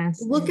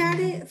 Yes. Look at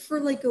it for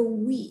like a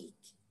week.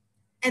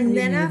 And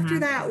then after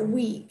that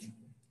week,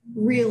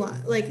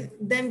 realize, like,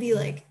 then be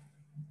like,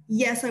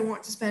 yes, I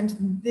want to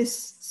spend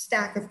this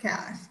stack of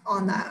cash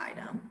on that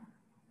item.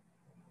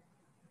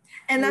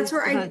 And that's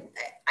where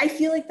I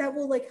feel like that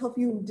will like help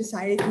you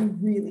decide if you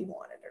really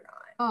want it or not.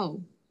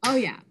 Oh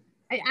yeah.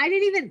 I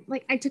didn't even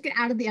like, I took it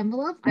out of the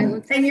envelope. I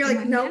looked at and it you're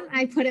like, no.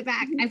 I put it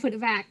back.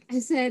 I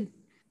said,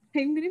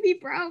 I'm going to be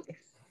broke.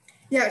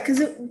 Yeah.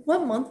 Because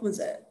what month was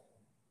it?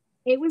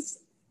 It was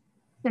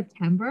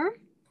September,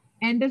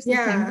 end of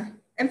September. Yeah.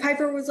 And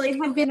Piper was like,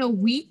 it had been a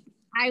week.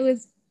 I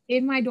was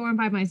in my dorm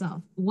by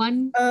myself.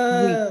 1 week.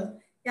 Yeah.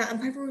 And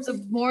Piper was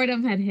like,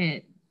 boredom had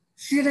hit.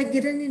 Should I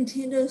get a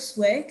Nintendo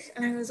Switch?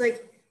 And I was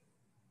like,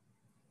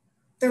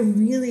 they're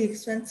really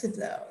expensive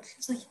though. She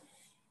was like,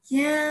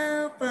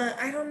 yeah, but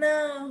I don't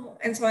know.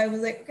 And so I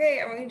was like,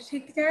 okay, I'm going to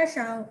take the cash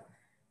out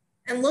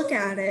and look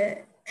at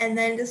it and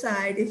then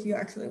decide if you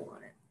actually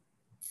want it.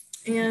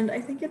 And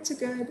I think it's a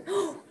good,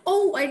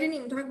 oh, I didn't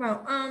even talk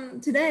about,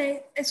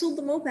 today I sold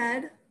the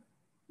moped.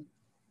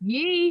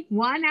 Yay,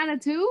 1 out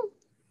of 2?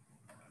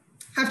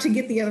 Have to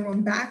get the other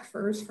one back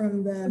first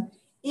from the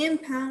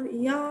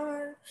impound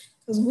yard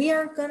because we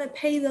aren't going to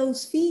pay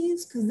those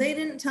fees because they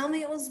didn't tell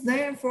me it was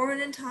there for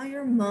an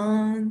entire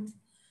month.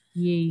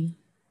 Yay.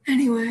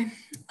 Anyway,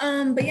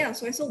 but yeah,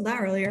 so I sold that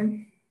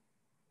earlier.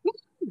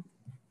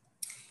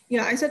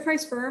 Yeah, I said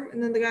price firm,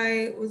 and then the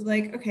guy was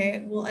like,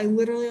 okay, well, I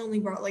literally only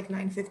brought like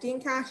 $950 in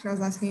cash, and I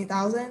was asking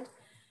 $8,000,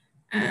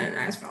 and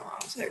I just fell off.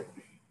 I was like,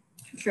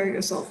 sure,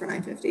 you'll sell for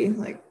 $950.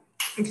 Like,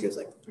 and she was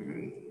like,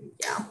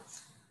 yeah,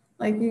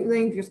 like then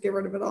you just get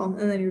rid of it all,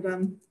 and then you're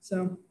done.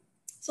 So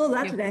sold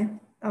that today.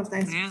 That was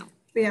nice. Wow.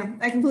 But yeah,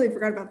 I completely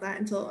forgot about that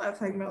until I was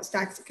talking about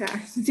stacks of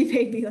cash since he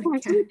paid me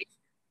like cash.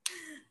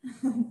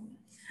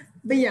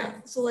 But yeah,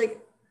 so like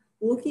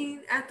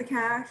looking at the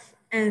cash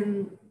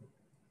and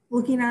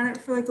looking at it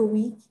for like a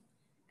week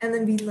and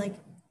then being like,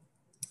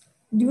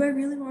 do I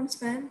really want to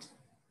spend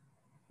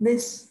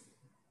this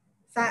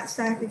fat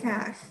stack of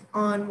cash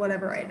on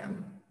whatever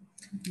item?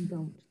 You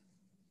don't.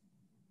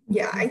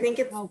 Yeah, I think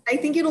it'll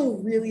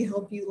really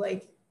help you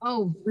like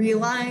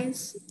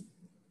realize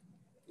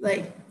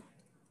like,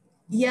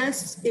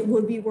 yes, it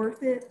would be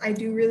worth it. I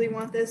do really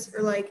want this,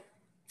 or like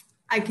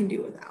I can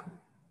do without.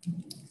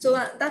 So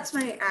that's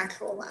my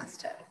actual last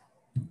tip.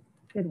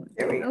 Good one.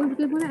 There we go. That was a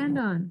good one to end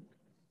on.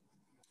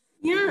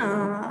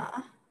 Yeah.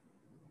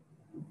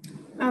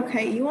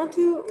 Okay, you want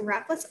to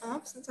wrap us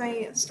up since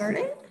I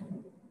started?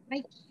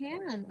 I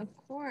can, of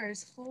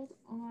course. Hold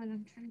on.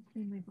 I'm trying to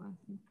clean my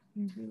glasses.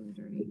 They're really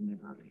dirty and they're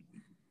bothering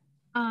me.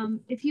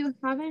 If you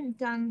haven't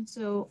done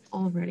so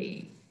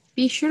already,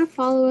 be sure to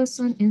follow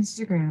us on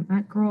Instagram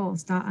at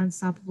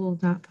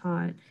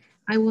girls.unstoppable.pod.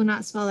 I will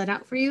not spell it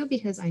out for you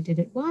because I did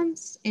it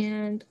once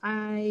and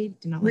I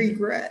did not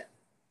regret.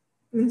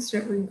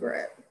 Instant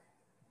regret.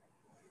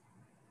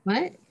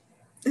 What?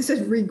 It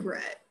said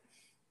regret.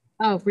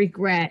 Oh,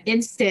 regret.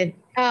 Instant.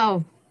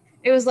 Oh,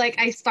 it was like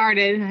I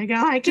started and I go,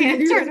 I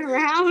can't turn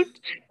around.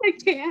 I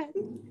can't.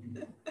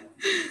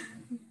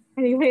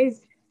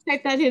 Anyways,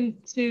 type that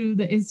into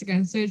the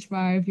Instagram search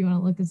bar if you want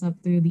to look us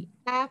up through the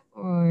app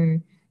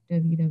or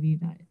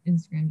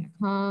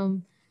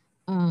www.instagram.com.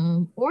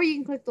 Or you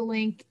can click the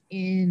link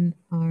in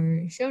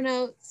our show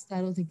notes.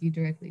 That'll take you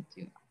directly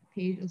to our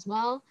page as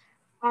well.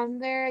 On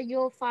there,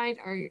 you'll find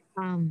our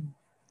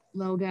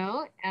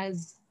logo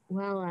as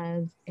well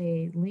as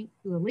a link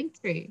to a link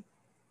tree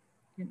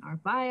in our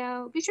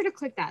bio. Be sure to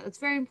click that. It's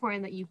very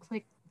important that you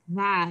click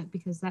that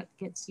because that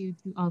gets you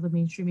to all the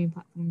main streaming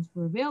platforms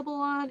we're available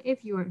on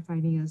if you aren't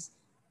finding us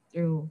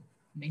through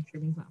main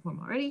streaming platform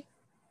already.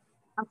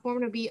 A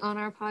form to be on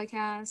our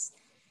podcast.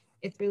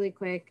 It's really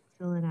quick.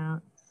 Fill it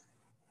out.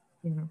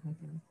 Be on our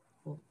podcast.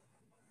 Cool.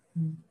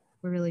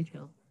 We're really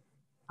chill.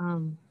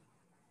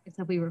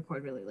 Except we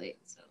record really late,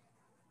 so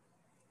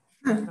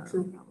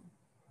True.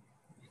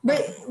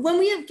 But when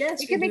we have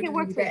guests, we can make it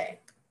work for you.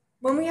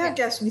 When we have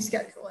guests, we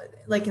schedule it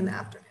like in the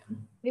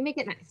afternoon. We make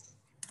it nice.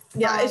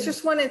 Yeah, it's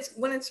just when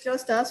it's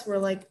just us, we're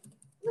like,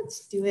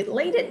 let's do it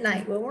late at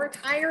night when we're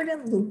tired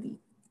and loopy.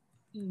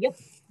 Yep.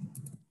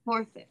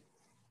 Perfect.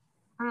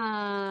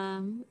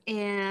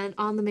 And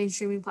on the main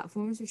streaming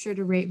platforms, be sure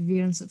to rate,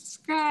 review, and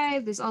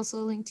subscribe. There's also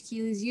a link to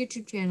Keely's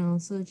YouTube channel,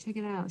 so check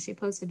it out. She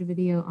posted a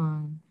video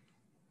on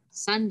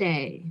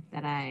Sunday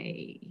that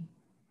I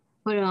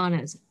put on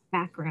as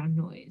background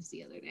noise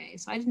the other day.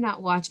 So I did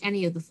not watch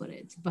any of the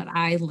footage, but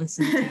I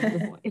listened to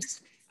the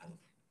voice.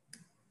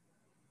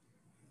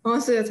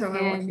 Honestly, that's how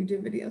I watch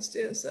YouTube videos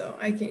too, so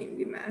I can't even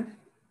be mad.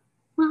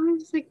 Well, I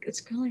was like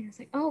scrolling. I was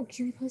like, oh,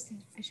 Keely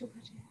posted. I should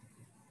watch it.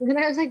 And then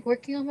I was like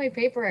working on my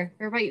paper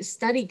or my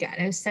study guide.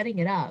 I was setting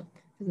it up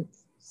because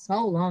it's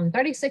so long,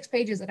 36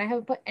 pages, and I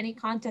haven't put any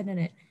content in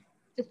it,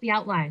 just the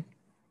outline.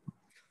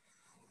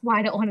 Why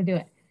I don't want to do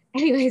it.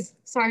 Anyways,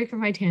 sorry for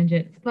my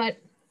tangent, but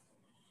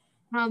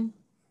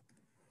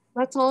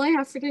that's all I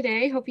have for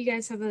today. Hope you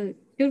guys have a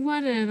good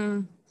one,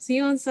 and see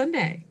you on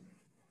Sunday.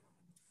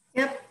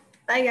 Yep.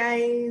 Bye,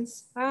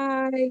 guys.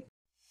 Bye.